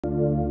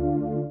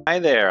Hi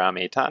there, I'm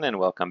Eitan and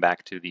welcome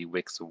back to the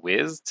Wix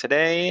Wiz.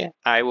 Today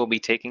I will be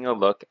taking a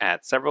look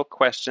at several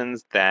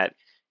questions that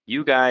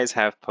you guys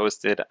have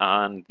posted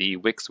on the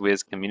Wix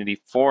Wiz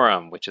community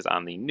forum, which is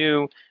on the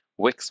new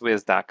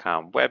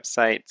wixwiz.com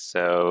website.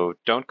 So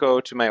don't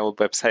go to my old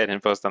website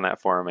and post on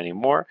that forum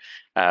anymore,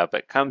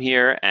 but come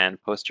here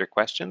and post your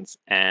questions.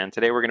 And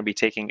today we're going to be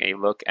taking a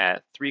look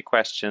at 3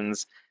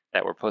 questions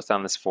that were posted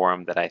on this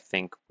forum that I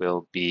think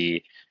will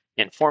be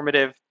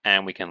informative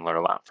and we can learn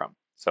a lot from.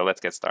 So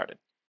let's get started.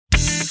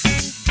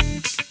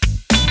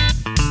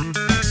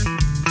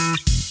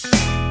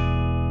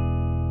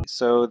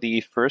 So the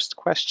first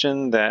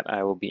question that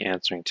I will be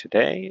answering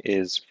today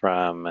is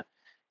from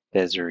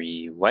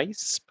Desiree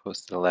Weiss,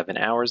 posted 11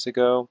 hours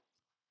ago.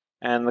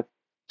 And the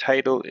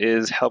title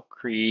is Help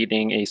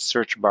Creating a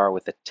Search Bar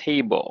with a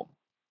Table.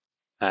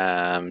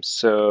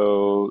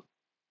 So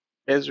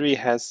Desiree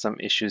has some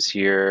issues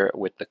here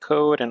with the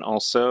code and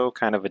also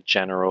kind of a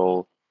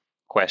general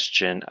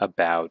question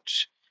about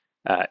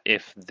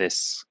if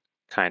this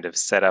kind of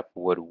setup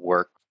would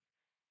work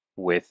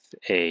with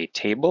a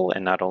table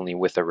and not only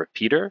with a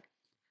repeater.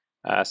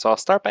 So I'll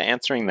start by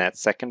answering that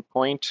second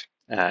point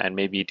and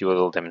maybe do a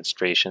little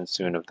demonstration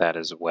soon of that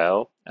as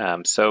well.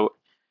 So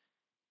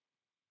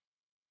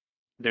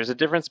there's a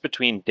difference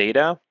between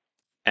data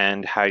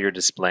and how you're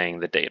displaying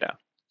the data.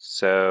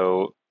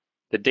 So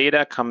the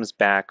data comes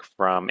back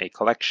from a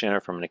collection or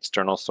from an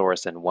external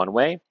source in one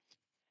way.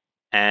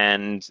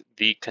 And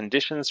the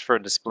conditions for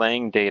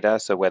displaying data,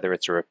 so whether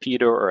it's a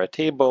repeater or a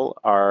table,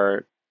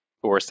 or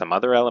some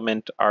other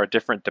element, are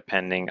different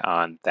depending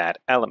on that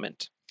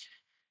element.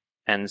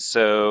 And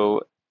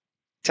so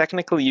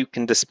technically you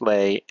can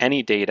display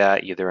any data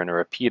either in a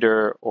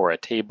repeater or a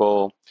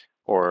table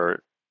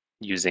or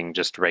using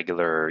just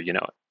regular,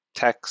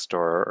 text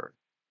or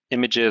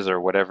images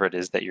or whatever it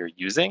is that you're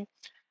using.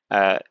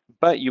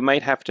 But you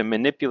might have to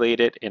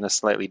manipulate it in a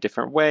slightly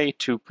different way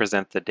to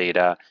present the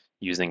data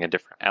using a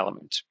different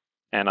element.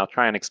 And I'll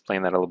try and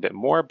explain that a little bit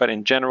more, but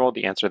in general,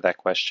 the answer to that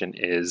question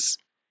is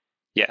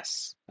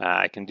yes.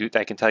 I can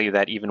tell you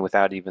that even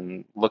without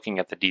even looking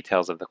at the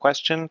details of the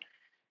question.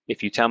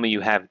 If you tell me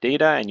you have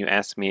data and you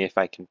ask me if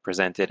I can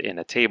present it in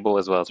a table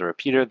as well as a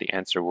repeater, the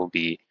answer will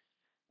be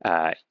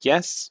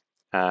yes.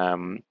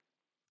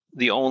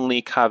 The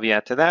only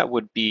caveat to that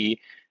would be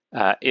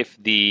if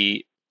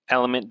the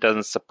element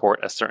doesn't support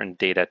a certain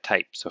data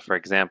type. So for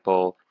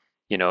example,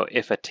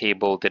 if a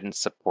table didn't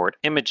support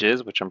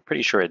images, which I'm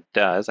pretty sure it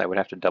does, I would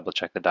have to double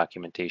check the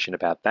documentation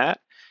about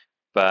that.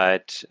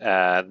 But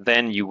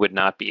then you would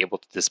not be able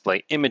to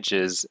display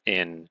images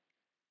in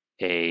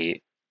a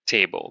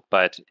table.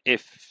 But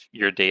if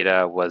your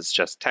data was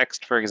just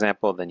text, for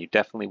example, then you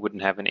definitely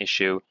wouldn't have an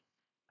issue.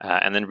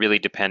 And then really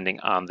depending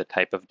on the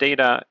type of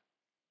data,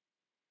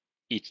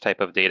 each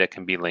type of data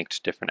can be linked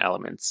to different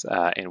elements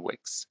in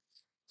Wix.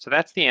 So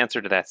that's the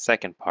answer to that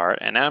second part.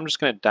 And now I'm just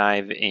going to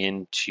dive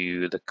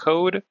into the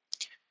code.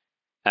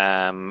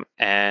 And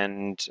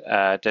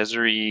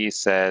Desiree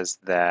says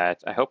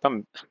that I hope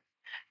I'm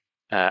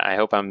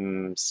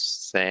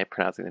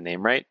pronouncing the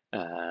name right.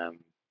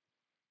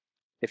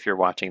 If you're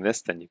watching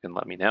this, then you can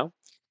let me know.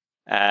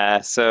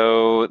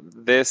 So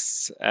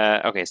Wix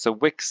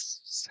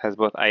has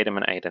both item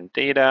and item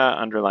data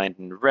underlined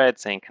in red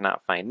saying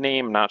cannot find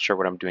name. Not sure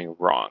what I'm doing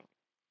wrong.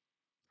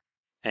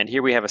 And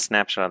here we have a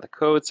snapshot of the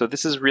code. So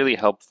this is really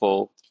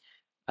helpful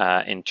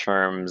in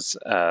terms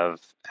of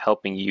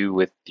helping you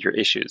with your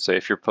issues. So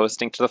if you're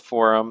posting to the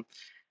forum,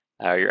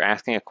 you're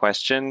asking a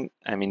question,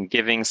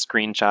 giving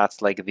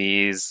screenshots like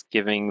these,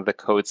 giving the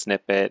code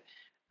snippet,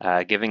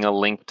 giving a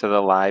link to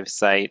the live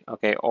site,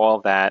 okay, all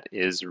that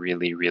is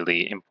really,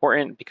 really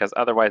important because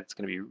otherwise it's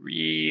going to be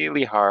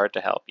really hard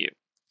to help you.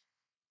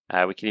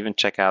 We can even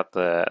check out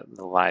the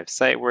live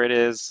site where it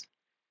is.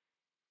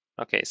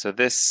 Okay, so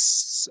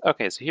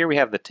here we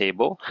have the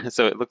table.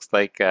 So it looks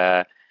like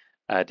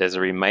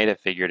Desiree might have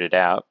figured it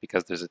out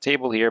because there's a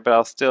table here, but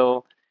I'll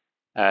still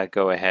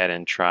go ahead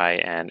and try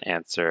and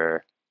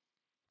answer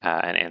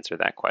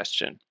that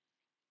question.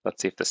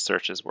 Let's see if the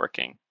search is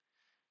working.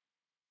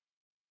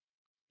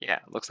 Yeah,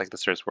 it looks like the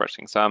search is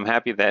working. So I'm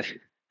happy that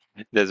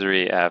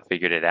Desiree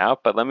figured it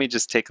out, but let me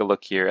just take a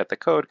look here at the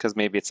code because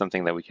maybe it's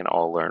something that we can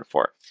all learn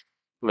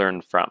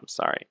from,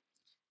 sorry.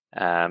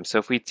 So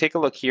if we take a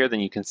look here, then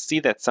you can see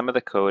that some of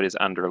the code is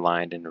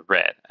underlined in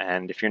red.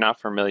 And if you're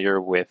not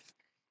familiar with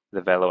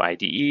the Velo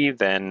IDE,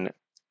 then,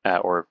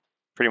 or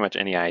pretty much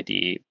any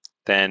IDE,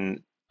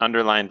 then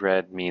underlined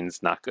red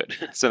means not good.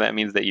 So that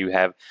means that you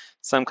have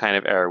some kind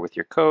of error with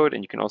your code,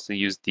 and you can also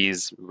use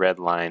these red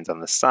lines on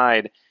the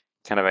side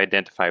to kind of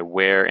identify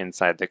where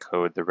inside the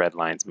code the red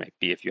lines might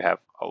be. If you have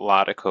a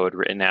lot of code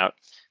written out,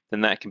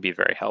 then that can be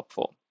very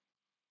helpful.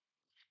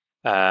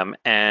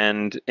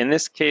 And in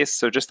this case,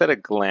 so just at a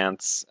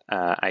glance,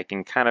 I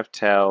can kind of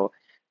tell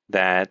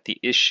that the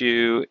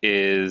issue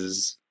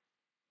is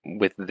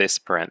with this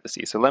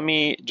parenthesis. So let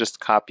me just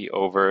copy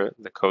over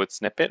the code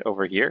snippet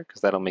over here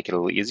because that'll make it a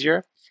little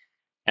easier.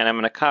 And I'm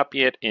going to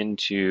copy it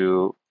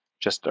into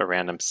just a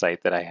random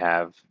site that I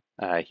have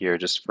here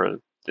just for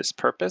this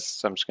purpose.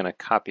 So I'm just going to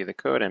copy the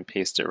code and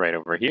paste it right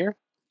over here.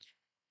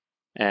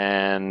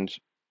 And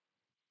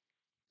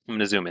I'm going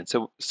to zoom in.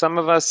 So some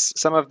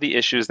of the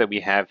issues that we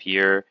have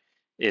here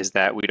is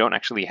that we don't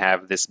actually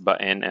have this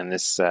button and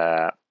this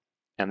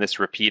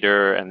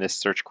repeater and this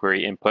search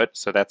query input.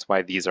 So that's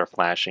why these are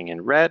flashing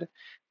in red,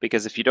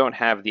 because if you don't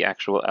have the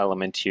actual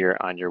element here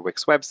on your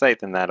Wix website,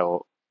 then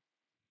that'll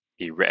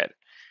be red.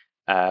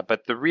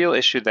 But the real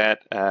issue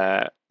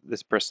that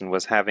this person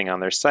was having on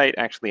their site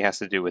actually has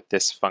to do with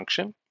this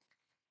function.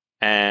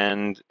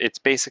 And it's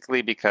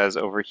basically because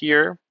over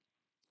here,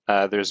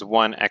 there's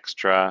one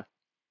extra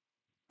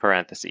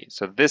parenthesis.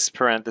 So this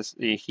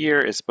parenthesis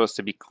here is supposed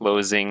to be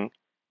closing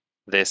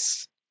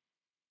this,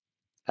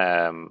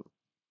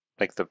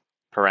 like the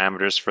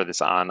parameters for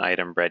this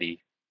onItemReady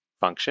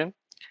function.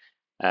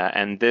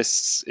 And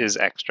this is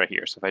extra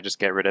here. So if I just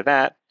get rid of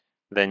that,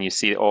 then you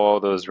see all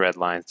those red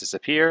lines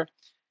disappear.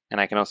 And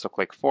I can also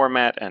click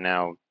format, and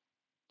now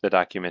the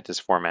document is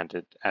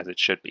formatted as it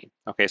should be.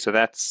 Okay, so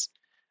that's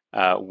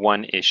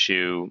one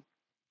issue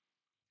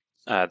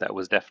that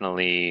was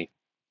definitely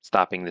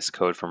stopping this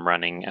code from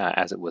running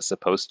as it was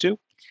supposed to.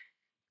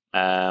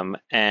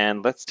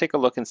 And let's take a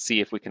look and see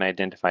if we can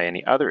identify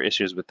any other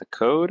issues with the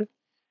code.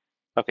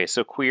 Okay,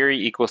 so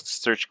query equals to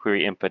search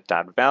query input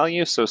dot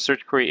value. So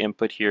search query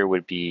input here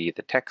would be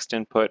the text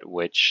input,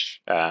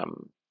 which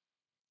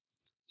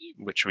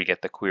we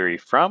get the query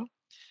from.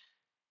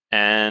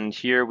 And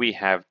here we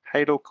have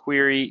title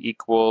query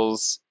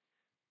equals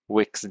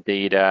Wix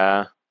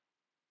data.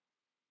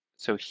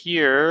 So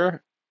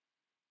here,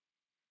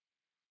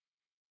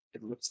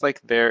 it looks like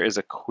there is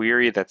a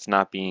query that's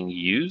not being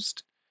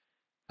used.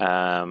 So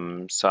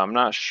I'm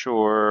not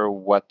sure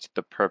what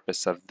the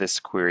purpose of this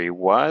query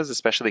was,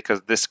 especially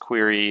because this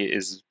query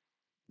is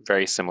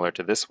very similar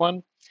to this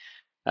one.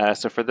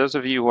 So for those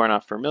of you who are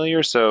not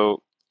familiar,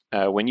 so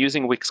when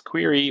using Wix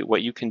query,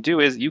 what you can do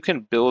is you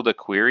can build a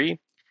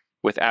query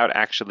without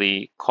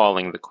actually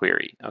calling the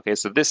query. Okay,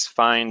 so this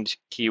find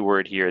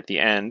keyword here at the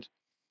end,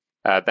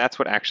 that's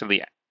what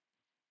actually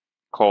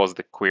calls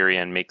the query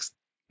and makes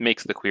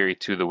the query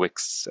to the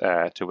Wix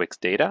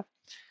data.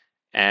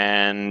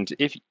 And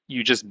if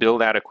you just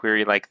build out a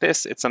query like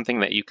this, it's something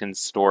that you can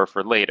store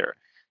for later.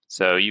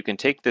 So you can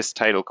take this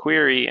title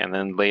query, and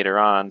then later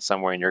on,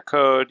 somewhere in your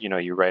code,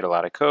 you write a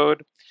lot of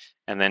code,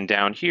 and then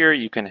down here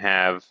you can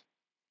have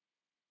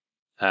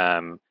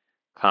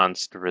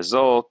const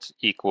result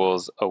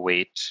equals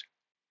await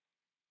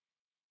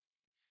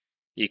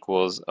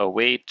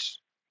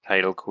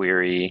title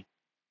query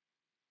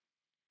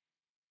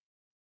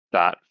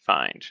dot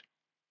find.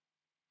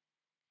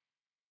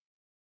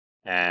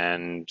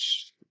 And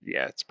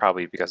yeah, it's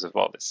probably because of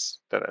all this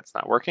that's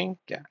not working.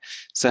 Yeah.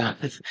 So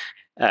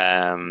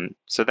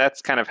so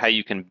that's kind of how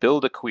you can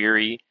build a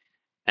query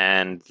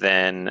and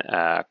then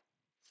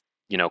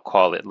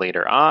call it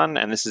later on.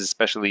 And this is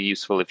especially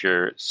useful if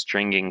you're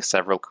stringing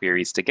several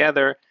queries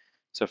together.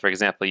 So for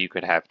example, you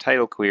could have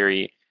title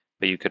query,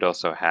 but you could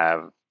also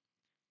have,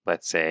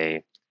 let's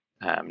say,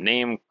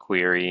 name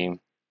query, and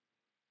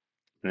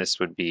this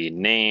would be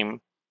name.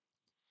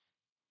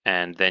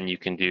 And then you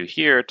can do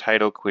here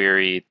title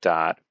query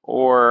dot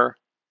or,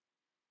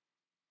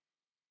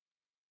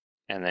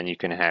 and then you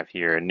can have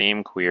here a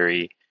name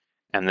query,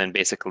 and then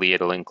basically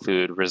it'll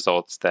include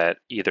results that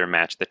either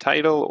match the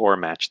title or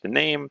match the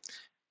name.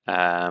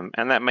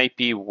 And that might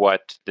be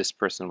what this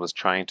person was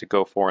trying to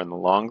go for in the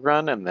long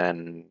run, and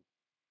then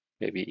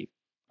maybe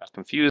got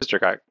confused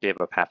or gave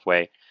up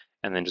halfway,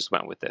 and then just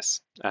went with this.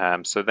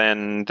 So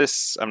then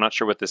this, I'm not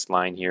sure what this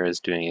line here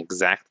is doing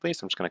exactly,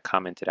 so I'm just going to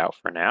comment it out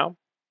for now.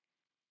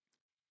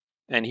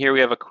 And here we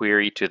have a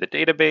query to the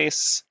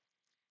database,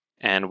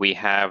 and we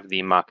have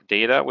the mock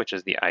data, which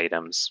is the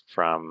items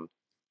from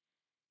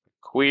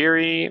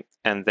query,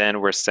 and then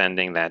we're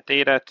sending that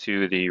data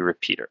to the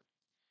repeater.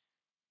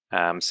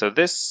 So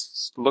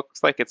this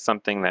looks like it's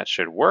something that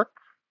should work.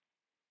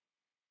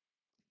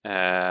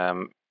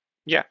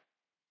 Yeah,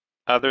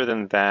 other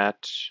than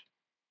that,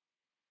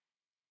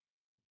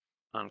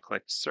 on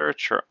click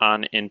search or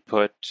on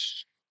input.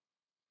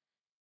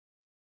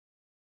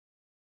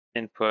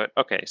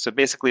 Okay, so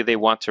basically they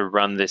want to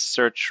run this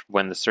search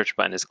when the search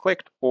button is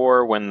clicked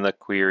or when the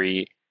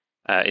query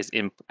is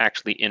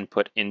actually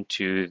input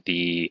into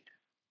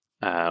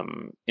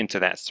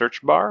that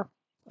search bar.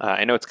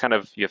 I know it's kind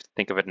of, you have to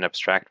think of it in an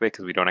abstract way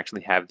because we don't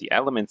actually have the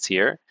elements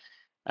here.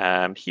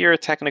 Here,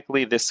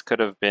 technically, this could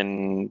have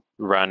been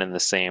run in the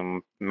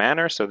same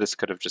manner, so this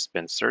could have just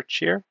been search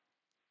here.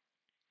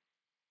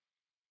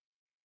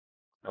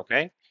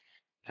 Okay.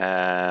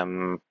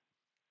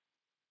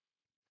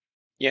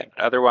 Yeah,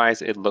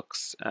 otherwise it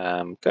looks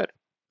good.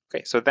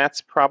 Okay, so that's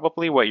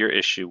probably what your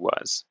issue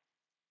was.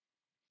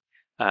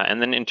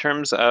 And then in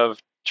terms of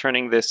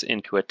turning this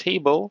into a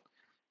table,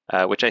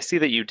 which I see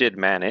that you did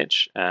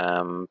manage,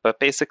 but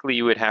basically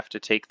you would have to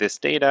take this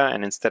data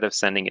and instead of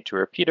sending it to a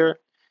repeater,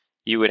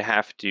 you would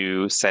have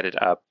to set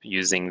it up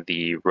using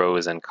the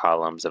rows and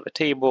columns of a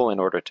table in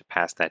order to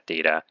pass that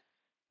data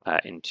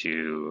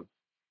into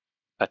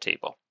a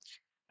table.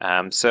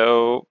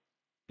 So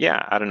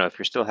yeah, I don't know if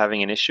you're still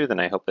having an issue, then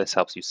I hope this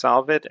helps you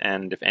solve it.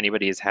 And if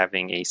anybody is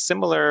having a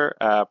similar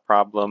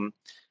problem,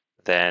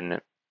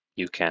 then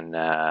you can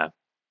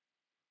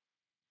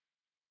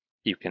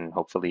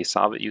hopefully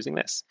solve it using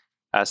this.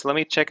 So let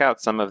me check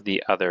out some of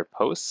the other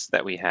posts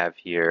that we have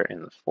here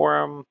in the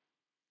forum.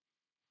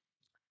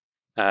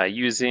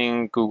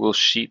 Using Google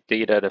Sheet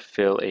data to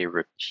fill a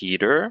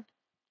repeater.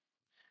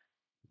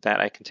 That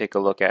I can take a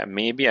look at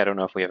maybe. I don't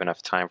know if we have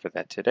enough time for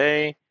that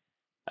today.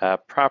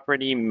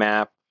 Property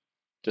map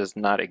does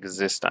not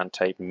exist on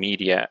type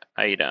media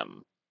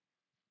item.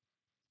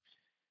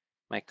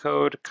 My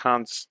code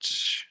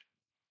const.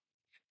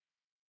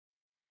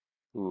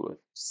 Ooh,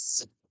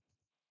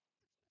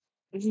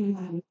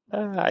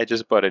 I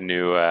just bought a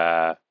new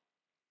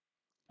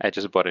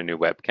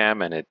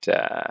webcam, and it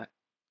I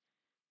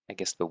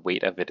guess the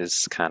weight of it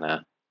is kind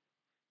of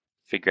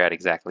figure out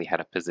exactly how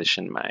to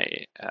position my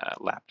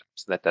laptop,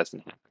 so that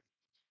doesn't happen.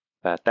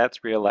 But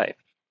that's real life.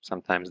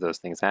 Sometimes those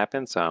things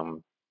happen,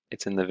 so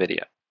it's in the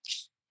video.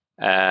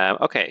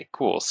 Okay,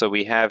 cool. So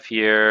we have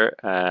here,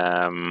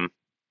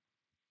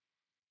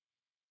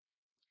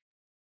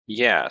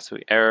 yeah, so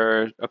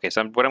error. Okay,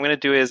 so what I'm going to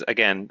do is,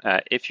 again,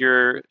 if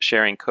you're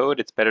sharing code,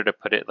 it's better to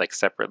put it like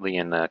separately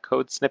in a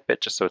code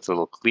snippet, just so it's a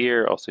little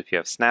clear. Also, if you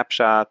have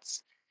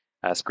snapshots,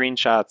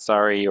 screenshots,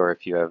 sorry, or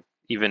if you have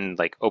even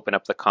like open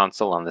up the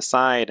console on the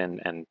side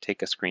and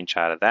take a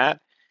screenshot of that.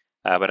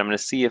 But I'm going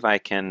to see if I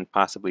can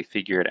possibly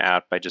figure it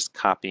out by just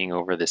copying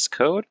over this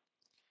code.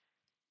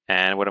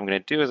 And what I'm going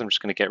to do is I'm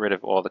just going to get rid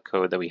of all the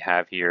code that we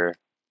have here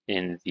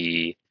in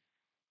the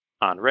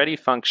onReady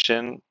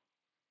function.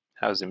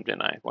 How zoomed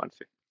in I?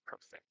 150.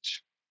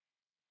 Perfect.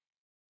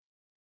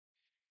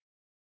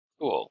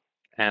 Cool.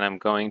 And I'm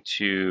going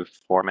to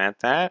format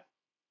that.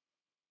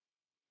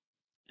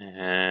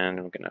 And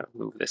I'm going to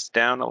move this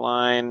down a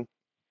line.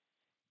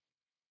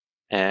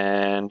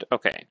 And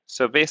okay,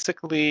 so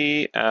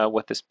basically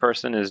what this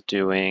person is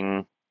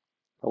doing,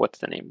 what's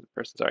the name of the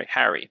person? Sorry,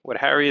 Harry. What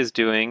Harry is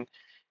doing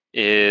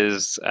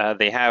is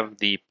they have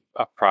a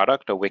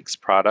product, a Wix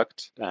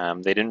product.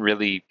 They didn't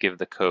really give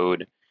the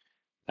code.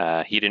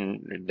 He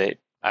didn't.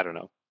 I don't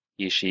know.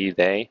 He, she,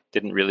 they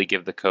didn't really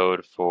give the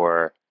code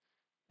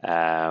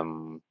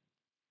um,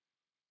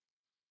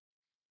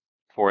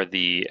 for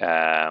the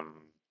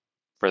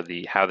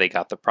how they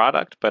got the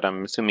product. But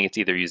I'm assuming it's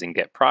either using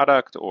get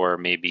product or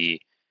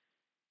maybe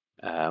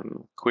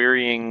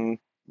querying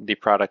the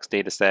product's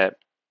data set.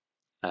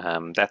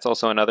 That's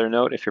also another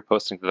note. If you're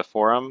posting to the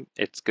forum,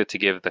 it's good to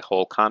give the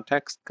whole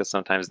context because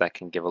sometimes that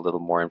can give a little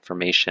more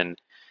information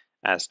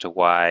as to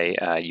why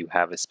you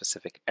have a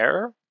specific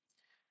error.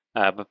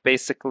 But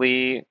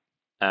basically,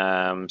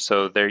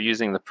 so they're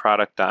using the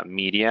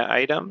product.media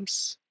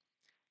items,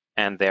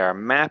 and they are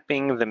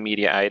mapping the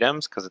media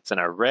items because it's an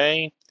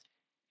array,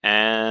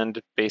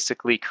 and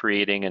basically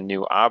creating a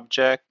new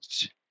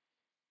object.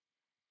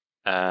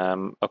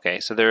 Okay,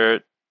 so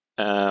they're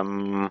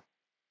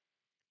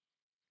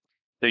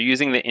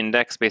using the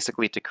index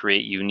basically to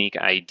create unique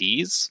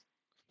IDs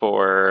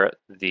for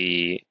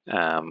the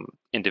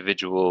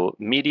individual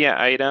media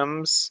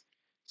items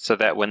so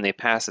that when they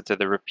pass it to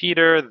the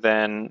repeater,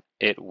 then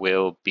it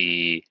will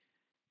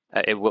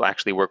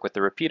actually work with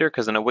the repeater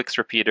because in a Wix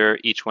repeater,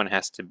 each one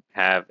has to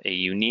have a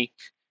unique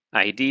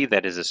ID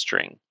that is a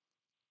string.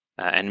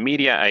 And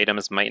media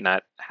items might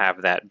not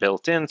have that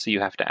built in, so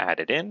you have to add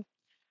it in.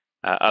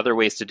 Other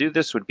ways to do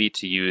this would be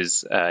to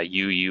use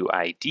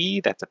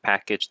UUID. That's a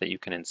package that you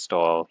can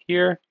install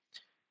here.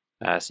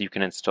 So you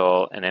can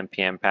install an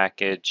npm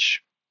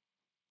package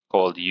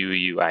called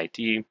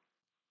UUID.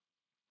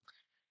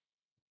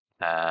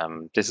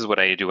 This is what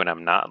I do when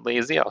I'm not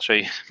lazy. I'll show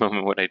you in a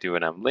moment what I do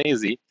when I'm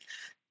lazy.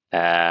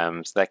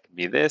 So that could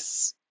be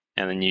this,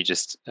 and then you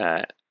just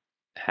they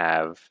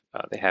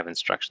have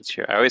instructions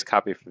here. I always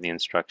copy from the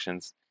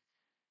instructions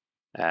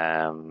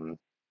because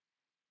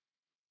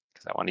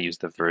I want to use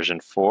the version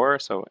 4.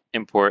 So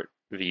import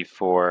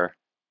v4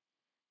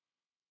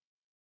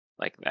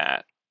 like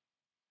that.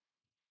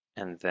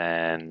 And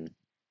then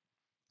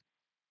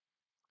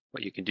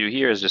what you can do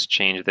here is just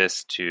change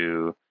this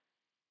to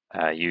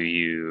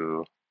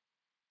UUID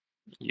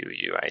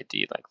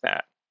like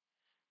that.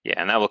 Yeah,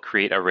 and that will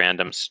create a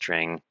random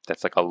string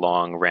that's like a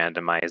long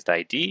randomized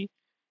ID.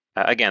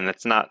 Again,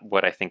 that's not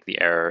what I think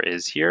the error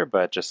is here,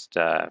 but just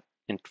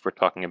if we're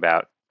talking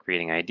about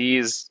creating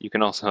IDs, you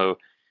can also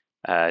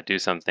do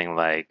something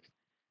like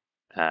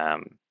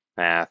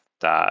math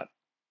dot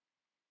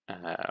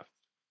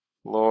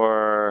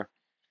floor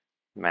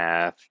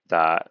math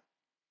dot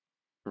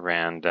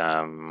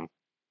random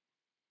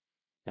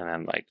and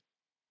then like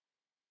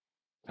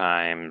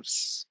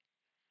times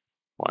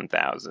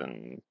 1,000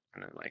 and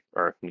then like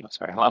or no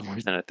sorry a lot more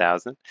than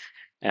 1,000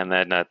 and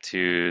then a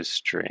to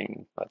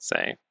string, let's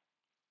say.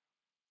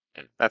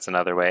 That's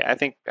another way.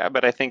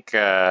 But I think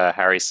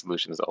Harry's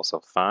solution is also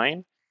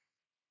fine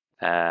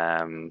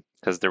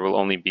because there will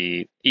only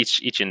be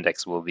each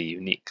index will be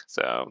unique.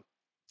 So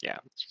yeah,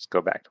 let's just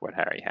go back to what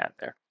Harry had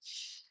there.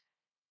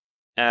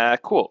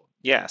 Cool.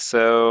 Yeah,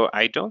 so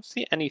I don't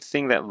see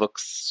anything that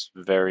looks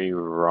very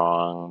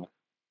wrong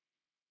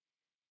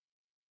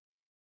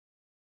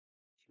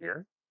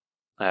here.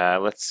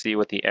 Let's see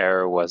what the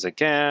error was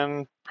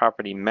again.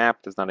 Property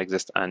map does not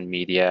exist on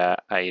media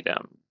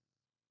item.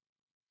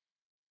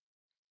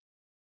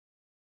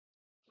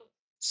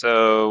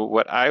 So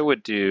what I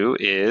would do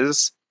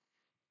is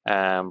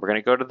we're going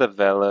to go to the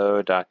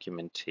Velo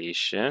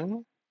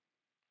documentation.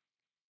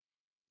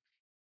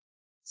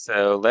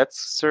 So let's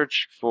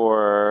search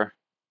for,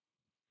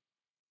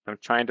 I'm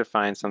trying to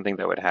find something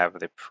that would have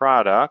the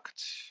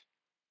product.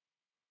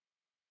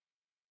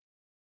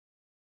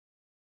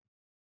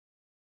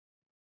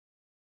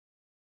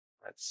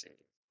 Let's see,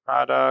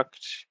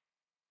 product.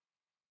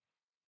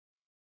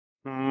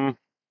 Hmm.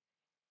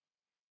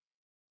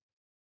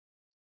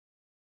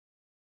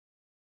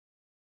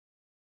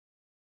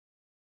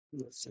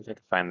 Let's see if I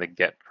can find the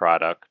get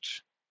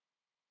product.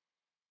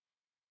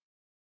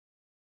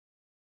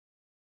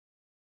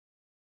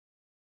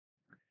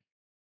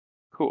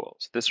 Cool.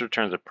 So this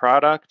returns a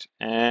product,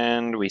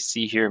 and we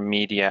see here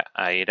media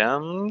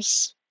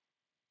items.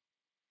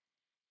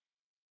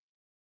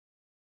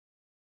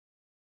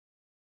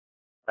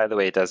 By the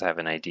way, it does have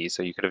an ID,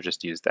 so you could have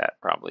just used that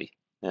probably.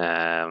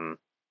 Um,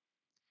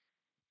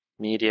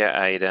 Media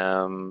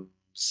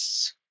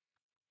items.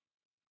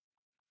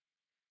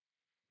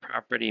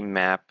 Property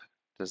map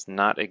does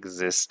not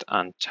exist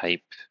on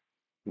type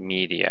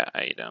media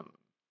item.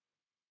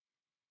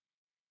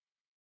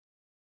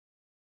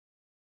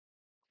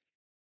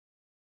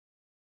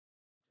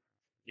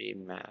 Property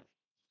map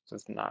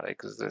does not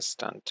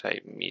exist on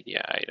type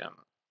media item.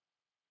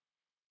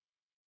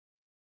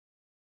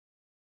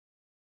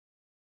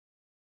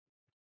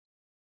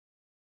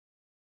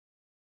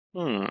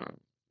 Hmm.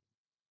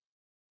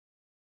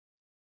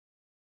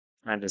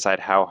 Trying to decide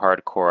how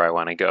hardcore I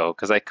want to go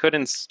because I could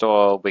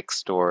install Wix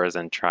stores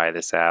and try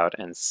this out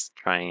and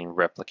try and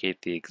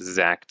replicate the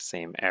exact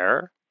same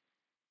error.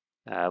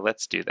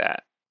 Let's do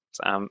that.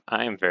 So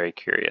I am very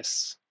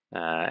curious.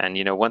 And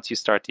you know, once you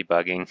start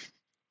debugging,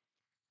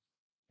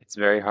 it's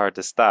very hard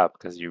to stop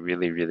because you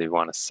really, really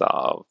want to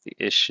solve the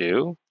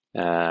issue.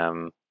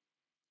 Um,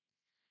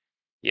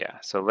 yeah,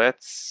 so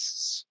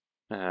let's,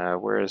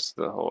 where's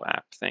the whole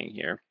app thing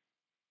here?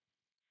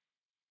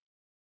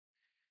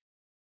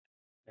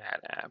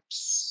 Add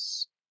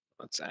apps.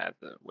 Let's add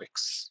the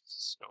Wix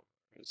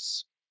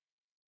stores.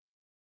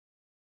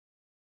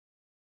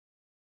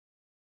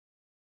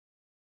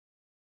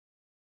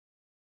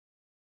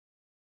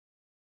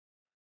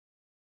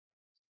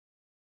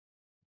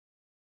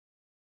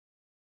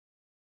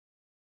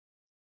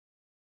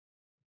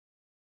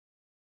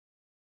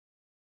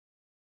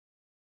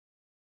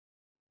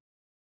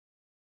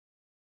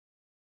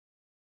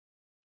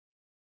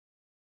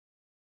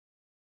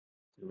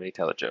 Let me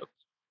tell a joke.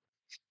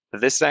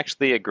 This is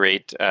actually a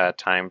great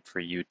time for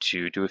you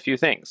to do a few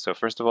things. So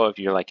first of all, if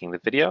you're liking the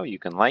video, you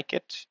can like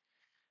it.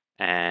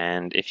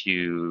 And if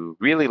you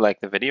really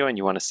like the video and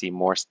you want to see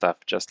more stuff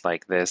just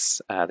like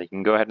this, then you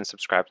can go ahead and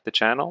subscribe to the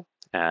channel.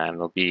 And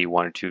there'll be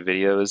 1 or 2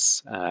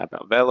 videos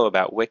about Velo,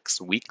 about Wix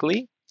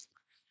weekly.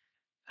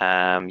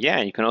 Yeah,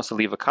 and you can also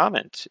leave a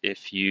comment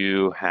if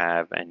you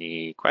have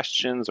any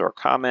questions or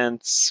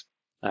comments.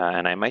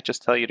 And I might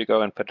just tell you to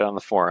go and put it on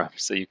the forum,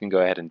 so you can go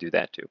ahead and do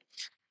that too.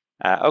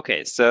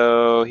 Okay,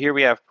 so here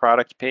we have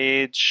product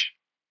page.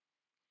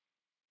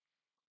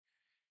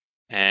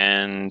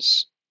 And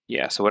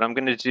yeah, so what I'm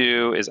going to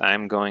do is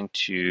I'm going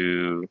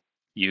to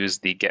use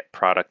the get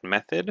product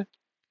method. So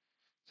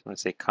I'm going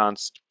to say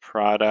const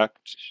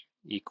product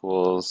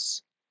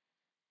equals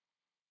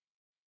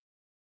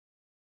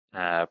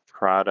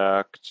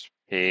product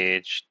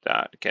page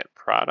dot get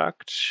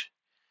product,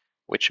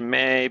 which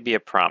may be a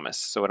promise.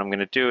 So what I'm going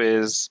to do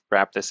is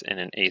wrap this in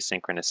an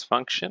asynchronous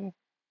function.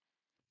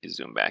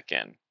 Zoom back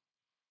in.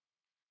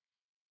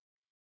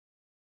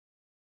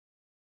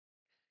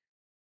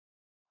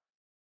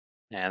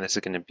 And this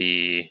is going to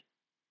be,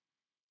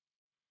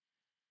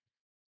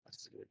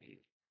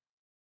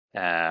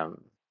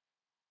 um,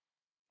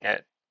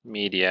 get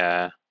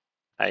media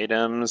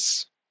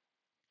items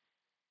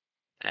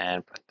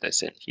and put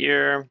this in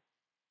here.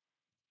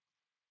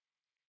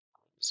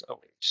 So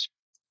wait.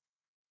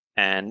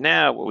 And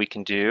now what we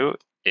can do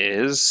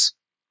is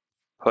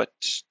put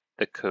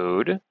the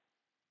code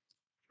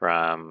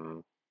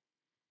from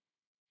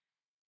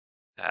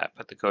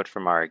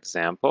our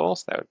example.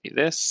 So that would be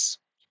this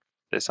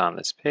on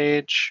this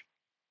page.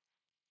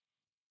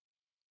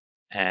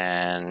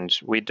 And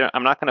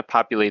I'm not going to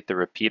populate the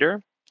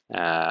repeater,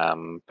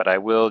 but I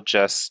will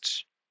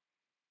just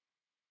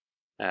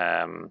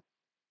I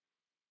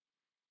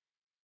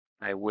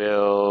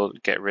will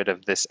get rid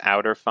of this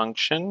outer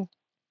function,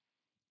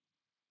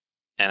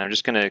 and I'm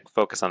just going to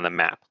focus on the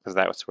map because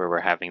that's where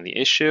we're having the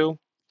issue.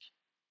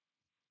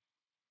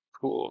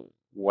 Cool.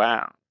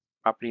 Wow.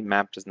 Property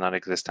map does not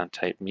exist on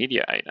type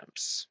media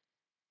items.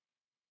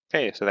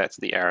 Okay, so that's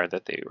the error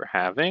that they were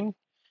having.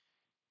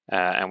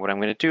 And what I'm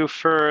going to do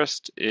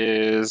first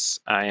is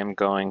I am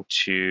going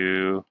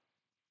to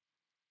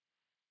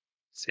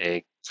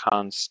say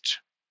const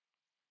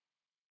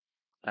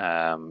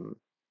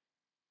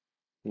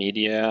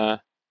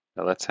media.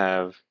 So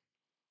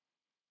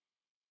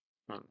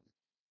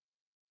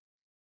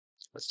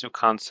let's do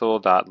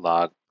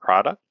console.log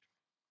product.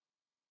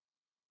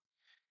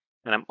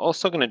 And I'm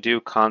also going to do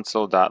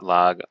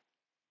console.log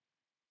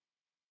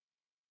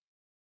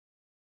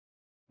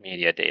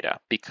media data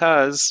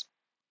because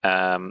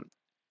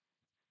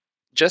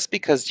just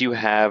because you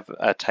have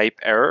a type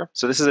error,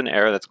 so this is an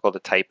error that's called a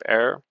type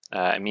error.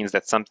 It means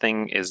that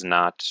something is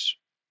not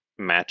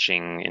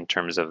matching in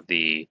terms of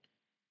the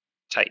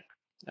type.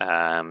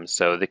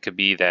 So it could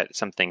be that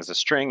something's a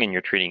string and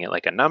you're treating it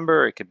like a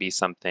number. It could be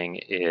something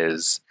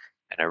is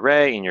an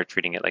array and you're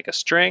treating it like a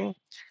string.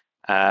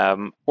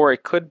 Or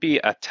it could be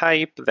a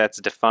type that's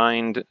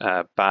defined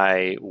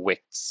by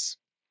Wix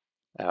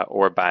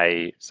or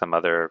by some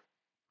other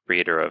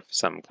creator of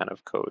some kind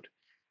of code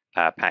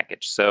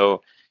package.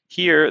 So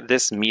here,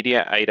 this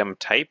media item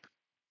type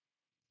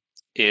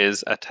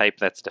is a type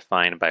that's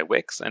defined by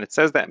Wix, and it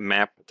says that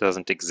map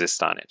doesn't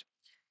exist on it.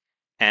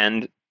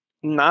 And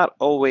not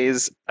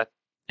always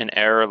an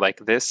error like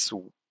this,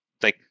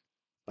 like,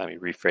 let me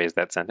rephrase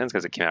that sentence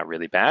because it came out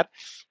really bad.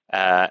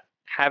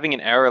 Having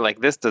an error like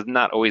this does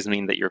not always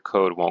mean that your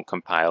code won't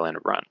compile and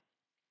run.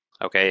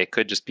 Okay, it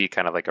could just be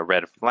kind of like a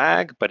red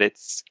flag, but the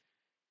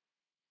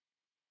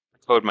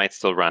code might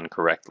still run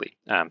correctly.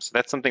 So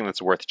that's something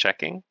that's worth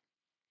checking.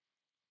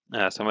 So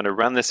I'm going to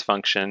run this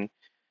function,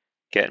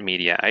 get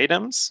media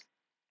items.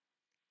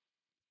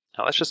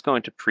 Now let's just go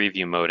into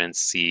preview mode and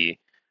see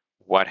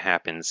what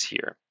happens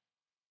here.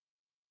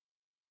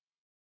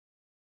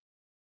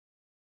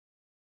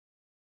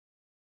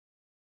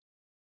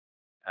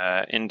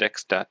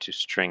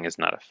 Index.toString is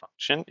not a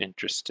function.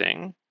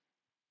 Interesting.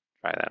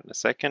 Try that in a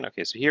second.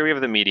 Okay, so here we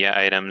have the media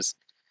items,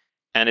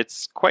 and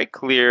it's quite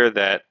clear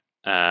that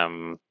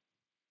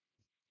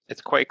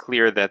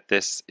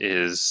this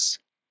is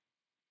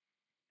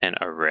an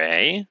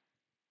array.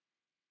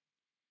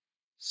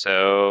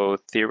 So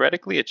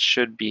theoretically, it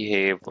should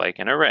behave like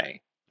an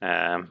array.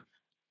 That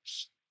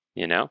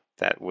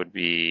would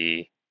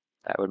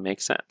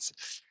make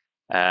sense.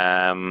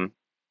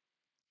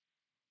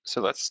 So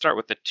let's start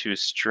with the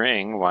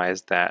toString. Why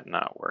is that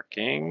not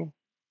working?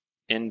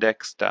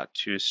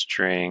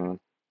 Index.toString.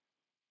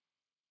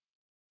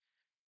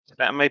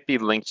 That might be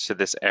linked to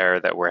this error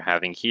that we're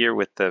having here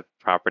with the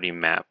property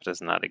map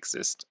does not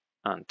exist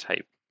on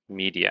type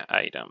media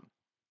item.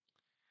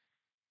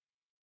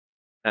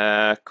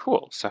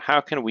 Cool. So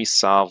how can we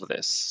solve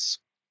this?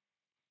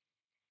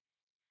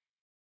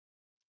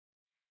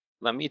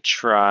 Let me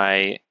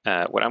try,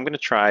 what I'm going to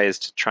try is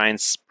to try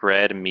and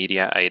spread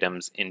media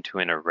items into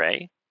an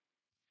array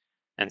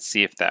and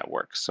see if that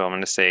works. So I'm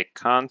going to say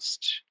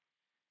const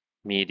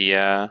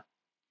media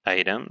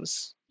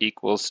items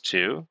equals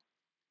to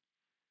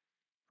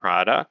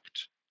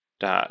product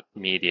dot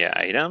media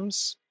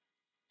items,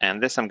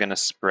 and this I'm going to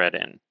spread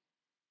in.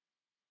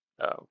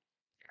 Oh,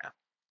 yeah.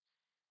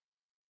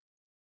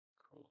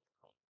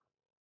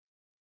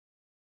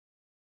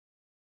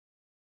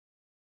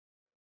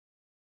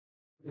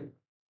 Cool.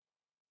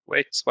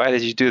 Wait, why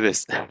did you do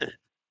this?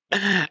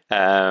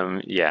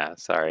 Yeah,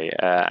 sorry.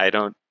 I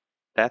don't.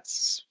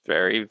 That's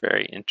very,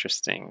 very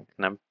interesting,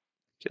 and I feel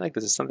like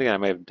this is something I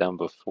might have done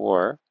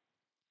before.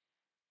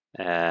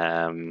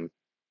 Um,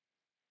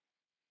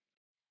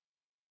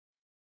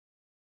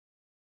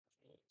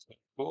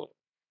 cool.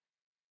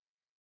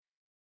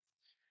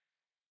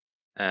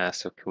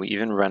 So can we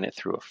even run it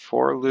through a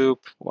for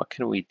loop? What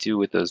can we do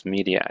with those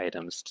media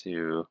items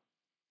to?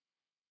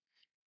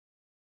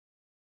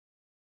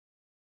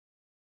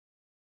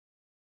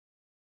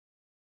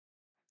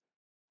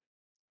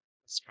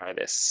 Let's try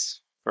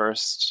this.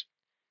 First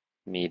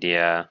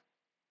media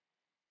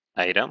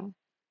item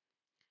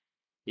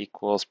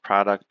equals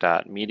product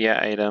dot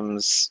media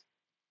items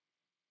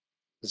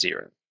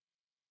 0.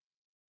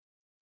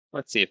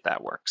 Let's see if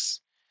that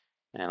works.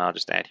 And I'll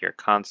just add here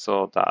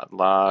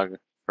console.log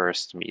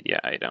first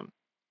media item.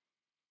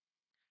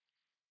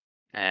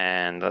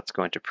 And let's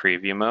go into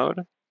preview mode.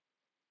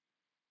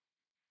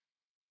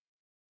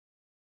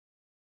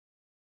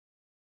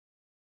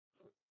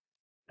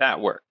 That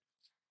worked.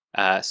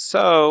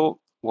 So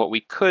what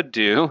we could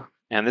do,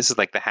 and this is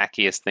like the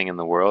hackiest thing in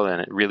the world,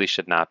 and it really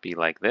should not be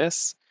like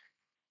this.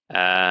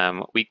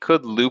 We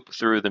could loop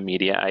through the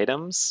media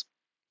items,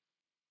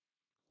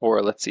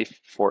 or let's see if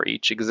for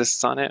each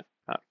exists on it.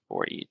 Not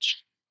for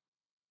each.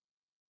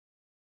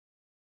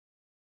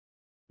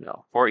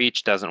 No, for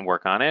each doesn't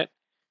work on it,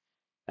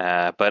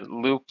 but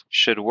loop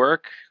should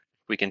work.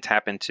 We can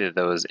tap into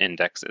those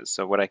indexes.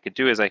 So what I could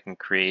do is I can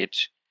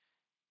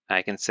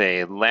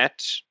say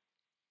let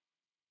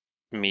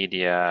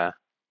media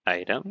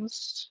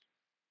items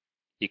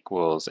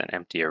equals an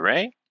empty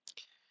array,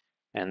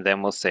 and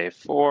then we'll say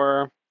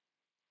for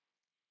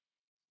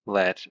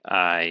let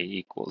I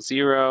equal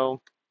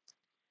 0,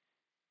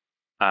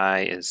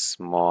 I is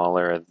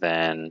smaller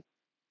than,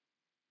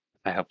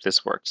 I hope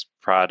this works,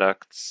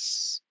 product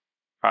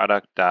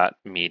dot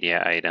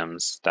media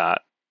items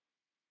dot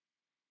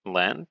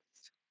length.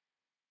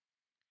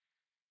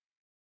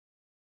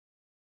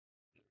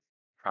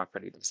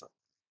 property design.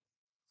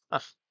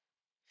 Ah,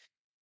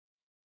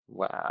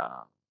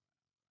 wow.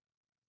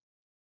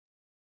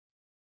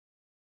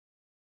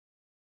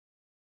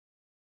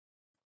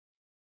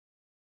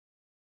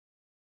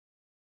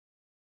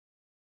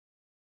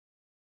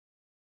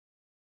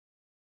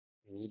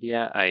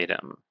 Media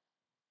item.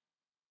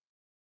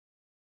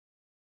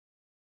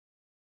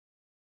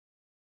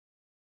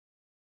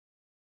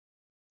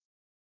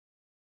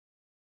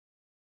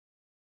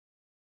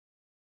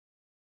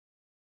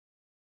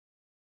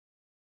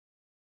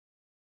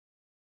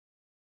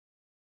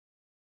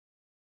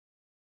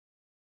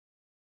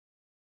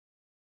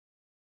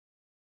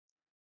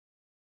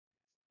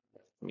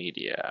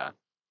 Media.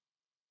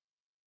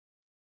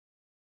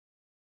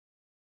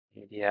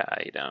 Media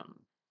item.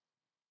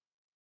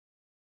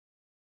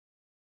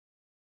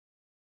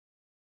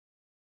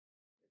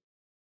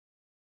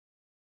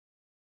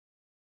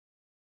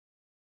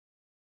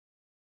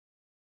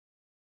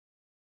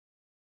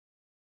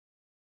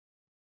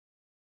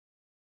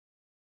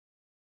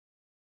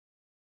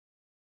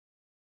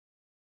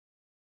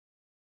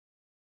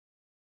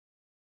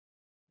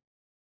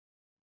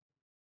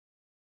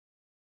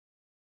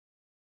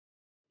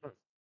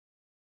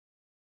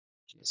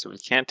 So we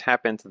can't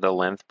tap into the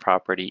length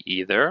property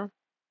either.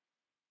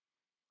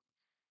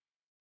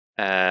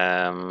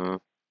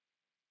 Um,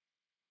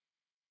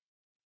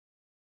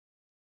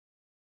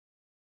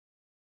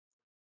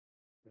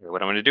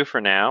 what I'm going to do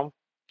for now,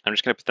 I'm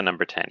just going to put the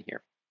number 10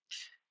 here.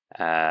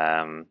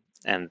 And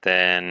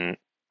then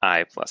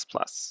I++,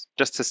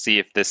 just to see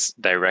if this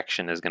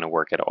direction is going to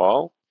work at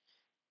all.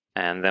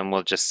 And then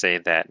we'll just say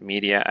that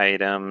media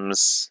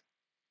items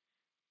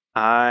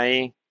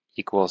I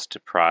equals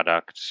to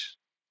product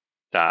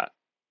dot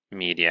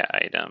media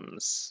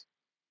items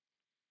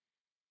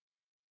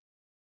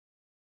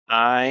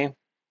I,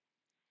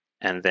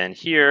 and then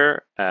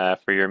here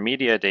for your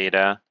media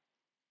data,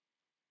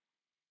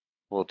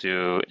 we'll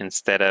do,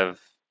 instead of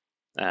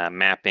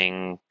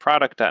mapping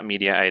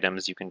product.media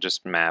items, you can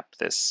just map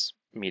this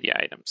media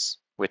items,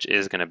 which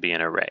is going to be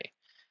an array.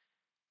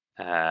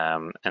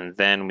 And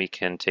then we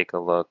can take a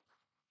look,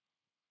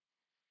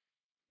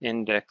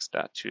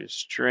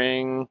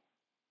 index.toString.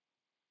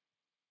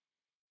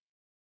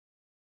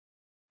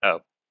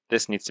 Oh,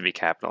 this needs to be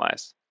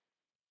capitalized,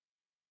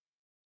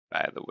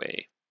 by the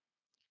way.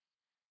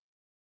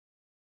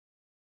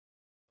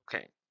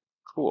 Okay,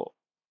 cool.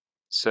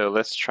 So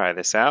let's try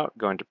this out.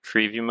 Go into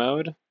preview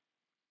mode.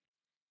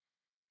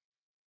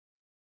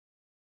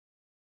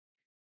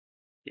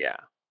 Yeah.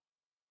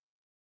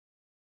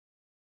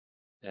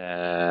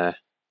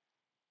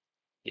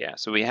 Yeah,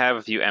 so we have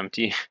a few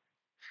empty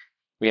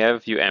we have a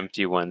few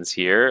empty ones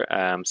here.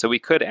 So we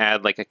could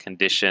add like a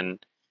condition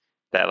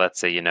that, let's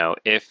say,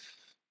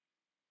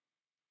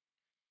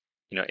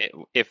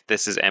 if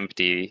this is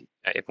empty,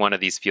 if one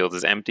of these fields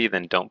is empty,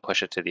 then don't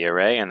push it to the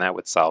array, and that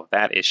would solve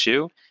that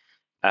issue.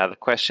 The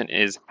question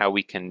is how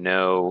we can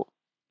know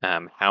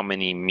how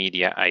many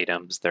media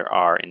items there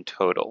are in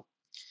total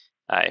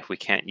if we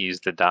can't use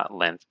the dot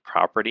length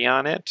property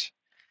on it.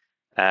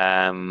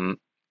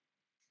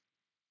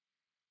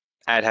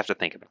 I'd have to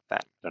think about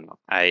that. I don't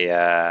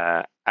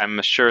know.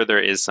 I'm sure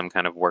there is some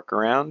kind of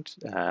workaround.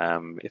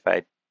 If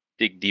I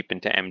dig deep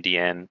into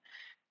MDN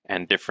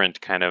and different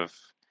kind of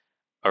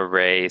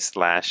array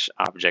slash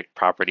object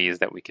properties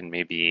that we can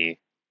maybe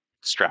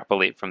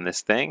extrapolate from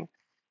this thing.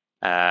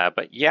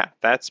 But yeah,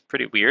 that's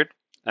pretty weird,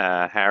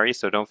 Harry.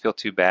 So don't feel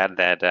too bad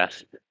that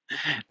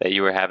that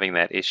you were having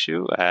that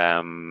issue.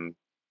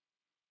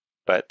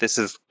 But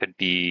this could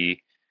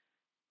be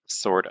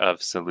sort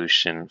of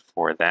solution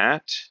for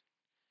that.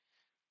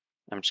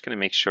 I'm just going to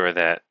make sure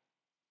that.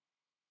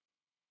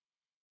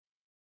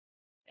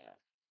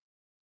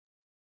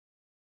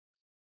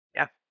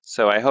 Yeah,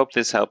 so I hope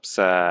this helps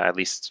at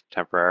least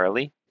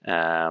temporarily.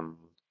 And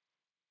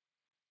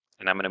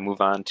I'm going to move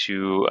on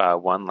to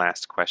one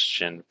last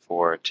question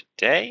for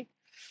today.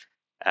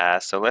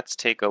 So let's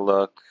take a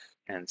look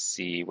and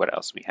see what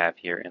else we have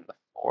here in the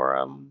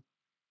forum.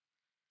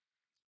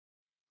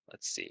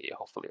 Let's see,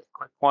 hopefully a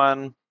quick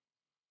one.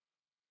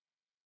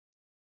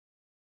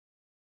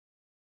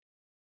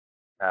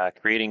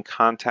 Creating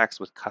contacts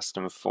with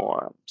custom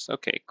forms.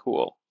 Okay,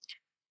 cool.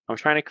 I'm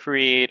trying to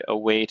create a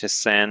way to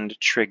send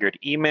triggered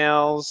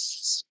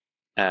emails,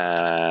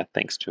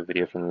 thanks to a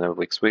video from the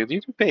Wix Wiz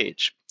YouTube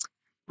page.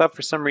 But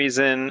for some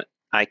reason,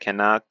 I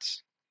cannot.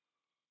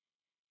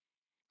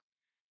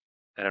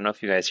 I don't know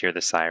if you guys hear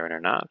the siren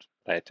or not,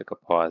 but I took a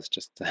pause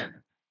just to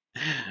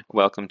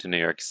welcome to New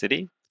York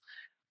City.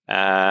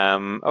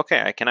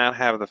 Okay, I cannot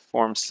have the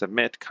form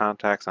submit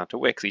contacts onto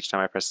Wix. Each time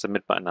I press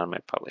submit button on my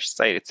published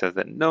site, it says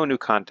that no new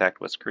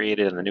contact was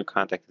created and the new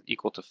contact is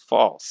equal to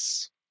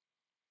false.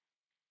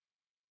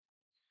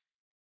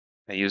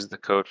 I used the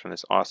code from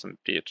this awesome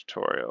video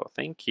tutorial.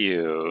 Thank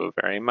you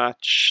very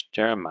much,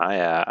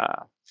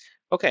 Jeremiah.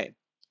 Okay,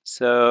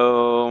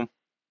 so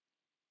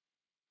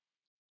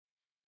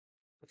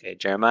okay,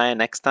 Jeremiah,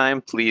 next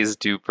time, please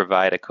do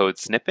provide a code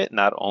snippet.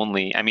 Not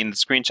only, I mean, the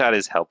screenshot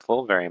is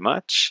helpful very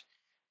much,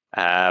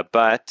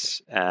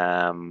 but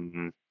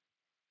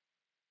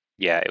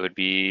yeah, it would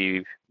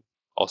be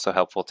also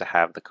helpful to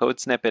have the code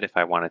snippet if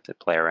I wanted to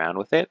play around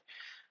with it.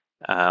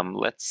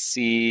 Let's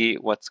see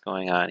what's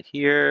going on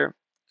here.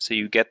 So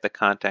you get the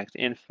contact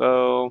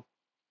info.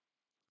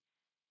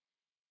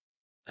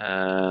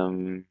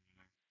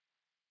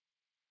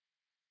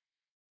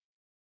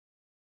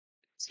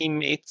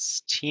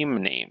 Teammates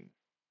team name.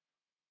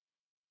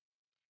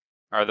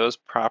 Are those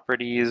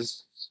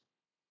properties?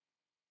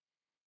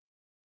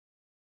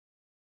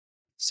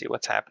 Let's see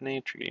what's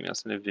happening. Trigger email,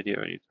 send a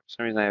video. For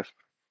some reason I have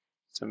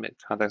submit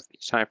contact.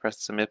 Each time I press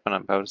submit button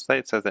on about the site,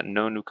 it says that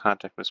no new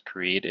contact was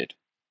created.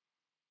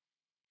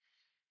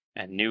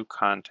 And new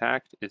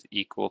contact is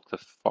equal to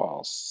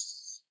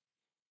false.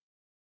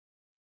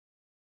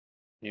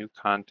 New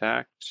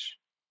contact.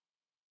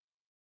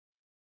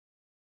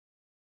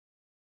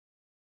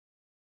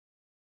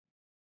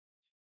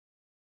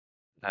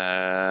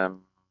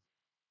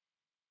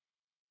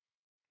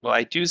 Well,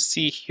 I do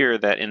see here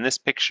that in this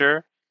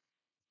picture,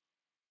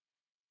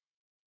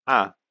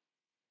 okay,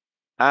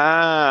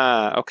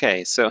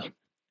 so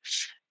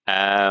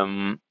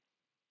um,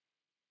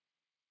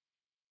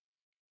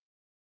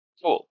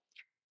 cool.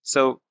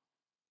 So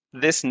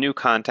this new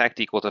contact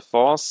equal to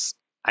false,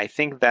 I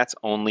think that's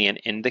only an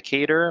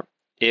indicator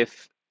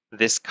if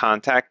this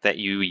contact that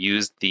you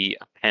used the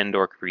append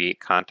or create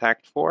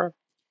contact for.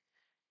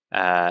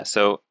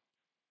 So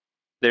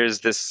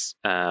there's this,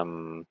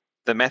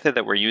 the method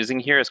that we're using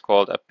here is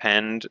called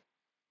append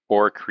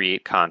or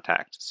create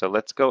contact. So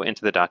let's go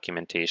into the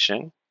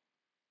documentation.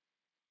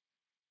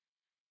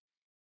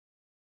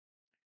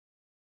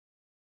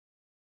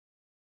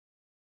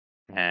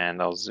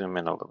 And I'll zoom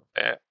in a little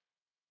bit.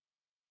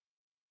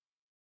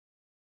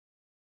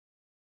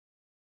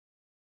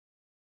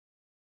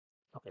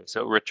 Okay,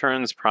 so it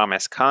returns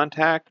promise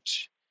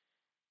contact.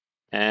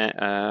 And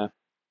are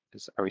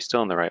we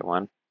still in the right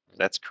one?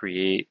 Let's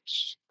create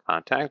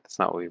contact. That's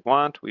not what we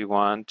want. We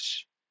want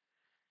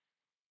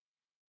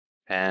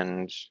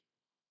and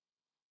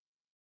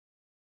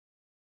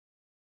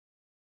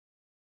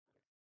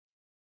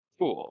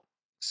cool.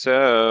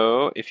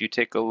 So if you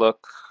take a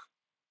look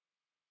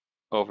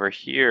over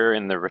here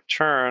in the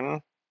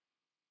return,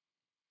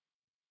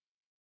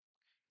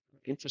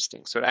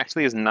 interesting. So it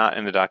actually is not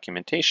in the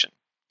documentation,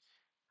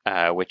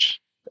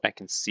 which I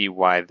can see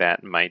why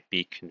that might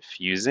be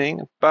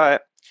confusing.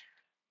 But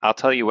I'll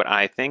tell you what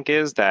I think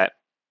is that,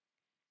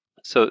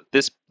 so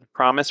this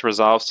promise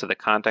resolves to the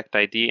contact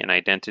ID and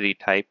identity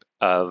type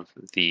of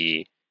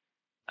the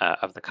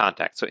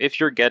contact. So if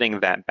you're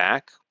getting that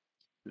back,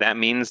 that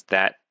means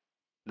that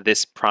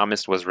this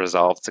promise was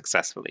resolved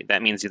successfully.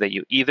 That means that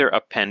you either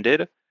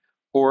appended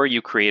or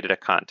you created a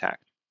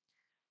contact.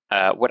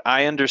 What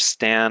I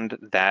understand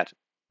that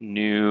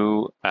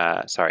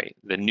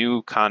the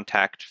new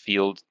contact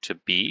field to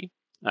be,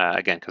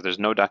 again, because there's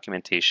no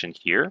documentation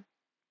here,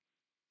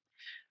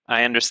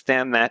 I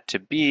understand that to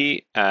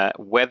be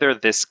whether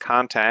this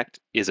contact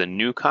is a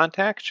new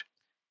contact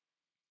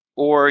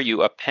or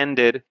you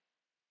appended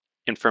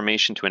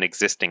information to an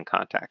existing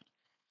contact.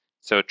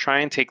 So try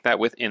and take that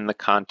within the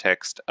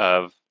context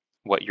of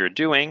what you're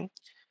doing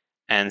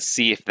and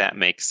see if that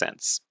makes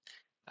sense.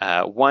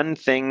 One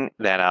thing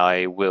that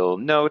I will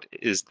note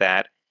is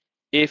that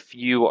if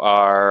you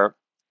are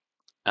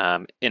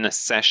in a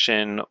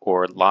session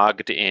or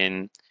logged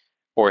in,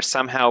 or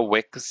somehow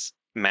Wix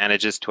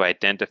manages to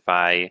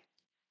identify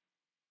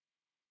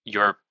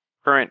your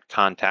current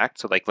contact,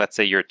 so like let's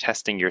say you're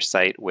testing your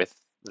site with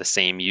the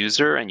same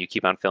user and you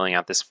keep on filling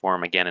out this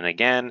form again and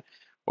again,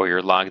 or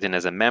you're logged in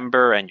as a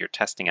member and you're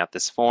testing out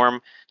this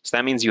form. So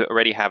that means you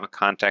already have a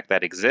contact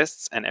that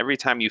exists, and every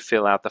time you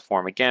fill out the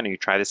form again or you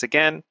try this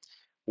again,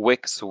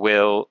 Wix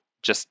will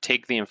just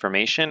take the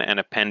information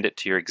and append it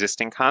to your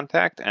existing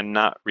contact and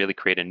not really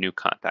create a new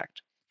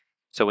contact.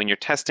 So when you're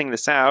testing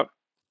this out,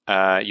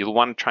 you'll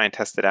want to try and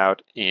test it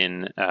out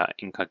in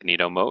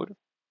incognito mode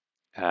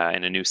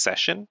in a new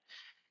session.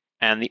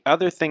 And the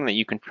other thing that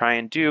you can try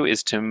and do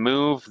is to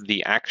move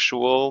the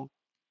actual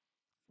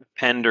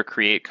append or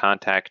create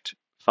contact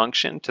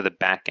function to the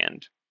back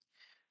end.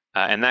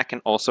 And that can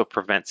also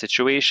prevent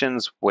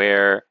situations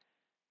where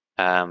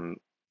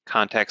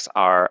contacts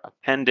are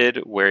appended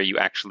where you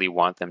actually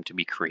want them to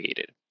be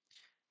created.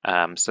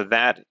 So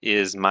that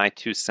is my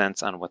 2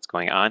 cents on what's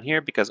going on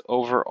here, because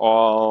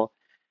overall,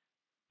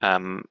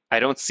 I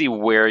don't see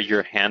where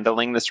you're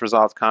handling this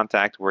resolved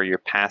contact, where you're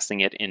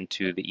passing it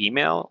into the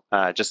email.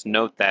 Just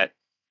note that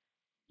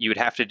you would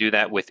have to do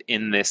that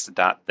within this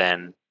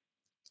 .then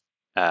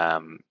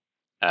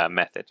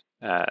method.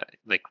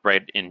 Like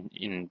right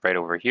right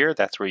over here,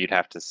 that's where you'd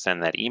have to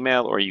send that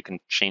email, or you can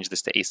change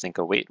this to async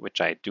await,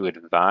 which I do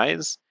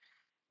advise,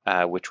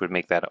 which would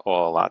make that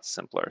all a lot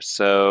simpler.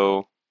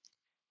 So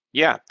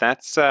yeah,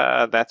 that's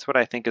what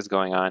I think is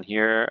going on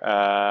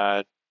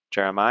here.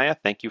 Jeremiah,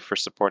 thank you for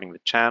supporting the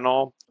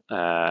channel,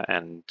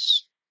 and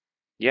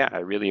yeah, I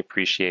really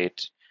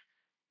appreciate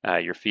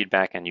your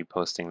feedback and you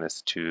posting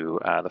this to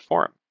the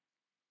forum.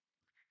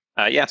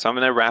 Yeah, so I'm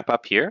going to wrap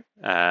up here.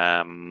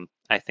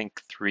 I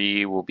think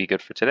 3 will be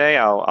good for today.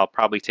 I'll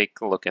probably take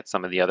a look at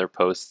some of the other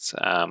posts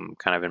kind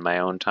of in my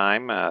own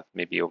time,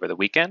 maybe over the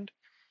weekend.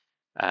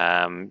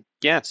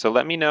 Yeah, so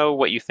let me know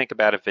what you think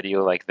about a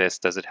video like this.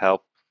 Does it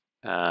help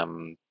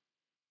um,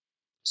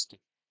 just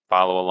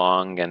follow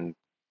along and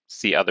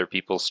see other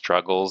people's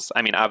struggles?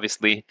 I mean,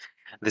 obviously,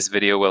 this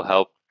video will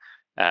help,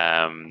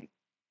 um,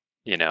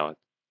 you know,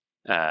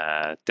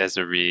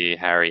 Desiree,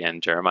 Harry,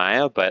 and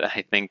Jeremiah, but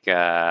I think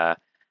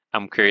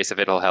I'm curious if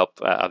it'll help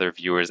other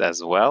viewers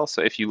as well.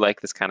 So if you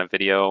like this kind of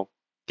video,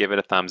 give it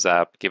a thumbs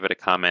up, give it a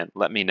comment,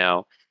 let me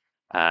know.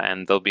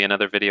 And there'll be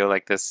another video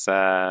like this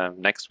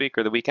next week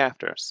or the week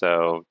after.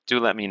 So do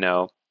let me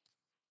know.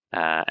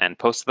 And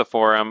post to the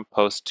forum,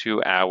 post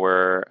to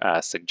our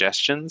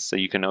suggestions. So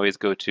you can always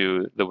go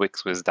to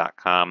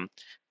thewixwiz.com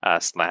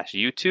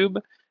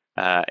 /YouTube.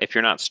 If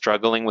you're not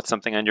struggling with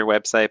something on your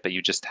website, but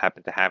you just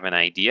happen to have an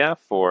idea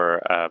for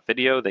a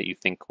video that you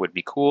think would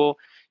be cool,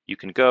 you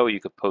can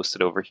post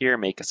it over here,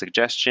 make a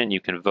suggestion.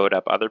 You can vote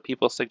up other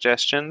people's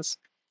suggestions.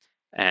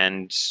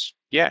 And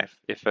yeah,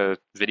 if a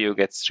video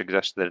gets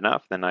suggested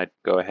enough, then I'd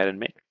go ahead and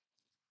make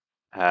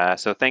it.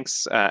 So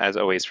thanks as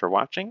always for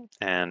watching,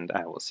 and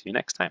I will see you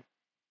next time.